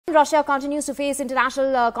Russia continues to face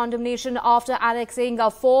international condemnation after annexing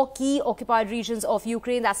 4 key occupied regions of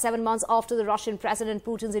Ukraine. That's 7 months after the Russian President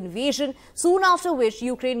Putin's invasion, soon after which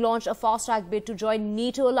Ukraine launched a fast-track bid to join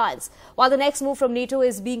NATO alliance. While the next move from NATO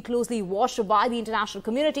is being closely watched by the international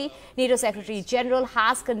community, NATO Secretary General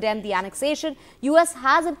has condemned the annexation. US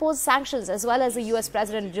has imposed sanctions, as well as the US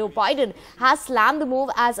President Joe Biden has slammed the move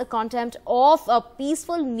as a contempt of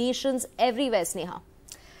peaceful nations everywhere, Sneha.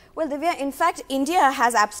 Well, Divya, in fact, India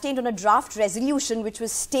has abstained on a draft resolution which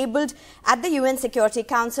was tabled at the UN Security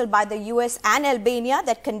Council by the US and Albania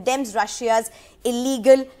that condemns Russia's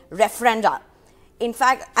illegal referenda. In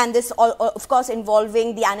fact, and this, of course,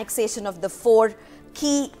 involving the annexation of the 4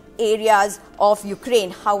 key areas of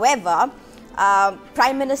Ukraine. However,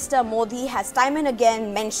 Prime Minister Modi has time and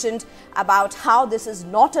again mentioned about how this is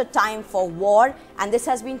not a time for war, and this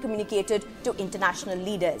has been communicated to international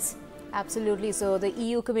leaders. Absolutely. So the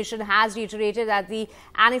EU Commission has reiterated that the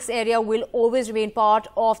annexed area will always remain part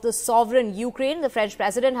of the sovereign Ukraine. The French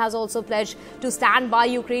president has also pledged to stand by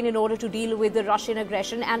Ukraine in order to deal with the Russian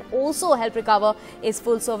aggression and also help recover its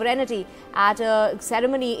full sovereignty. At a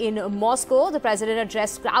ceremony in Moscow, the president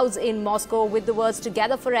addressed crowds in Moscow with the words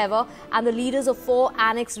 "Together Forever," and the leaders of 4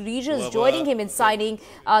 annexed regions joining him in signing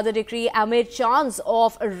the decree amid chants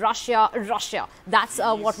of Russia, Russia. That's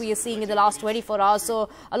what we are seeing in the last 24 hours. So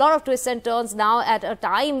a lot of twists and turns now at a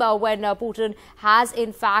time when Putin has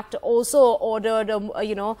in fact also ordered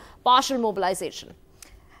partial mobilization.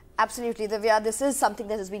 Absolutely, Divya. This is something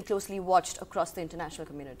that has been closely watched across the international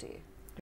community.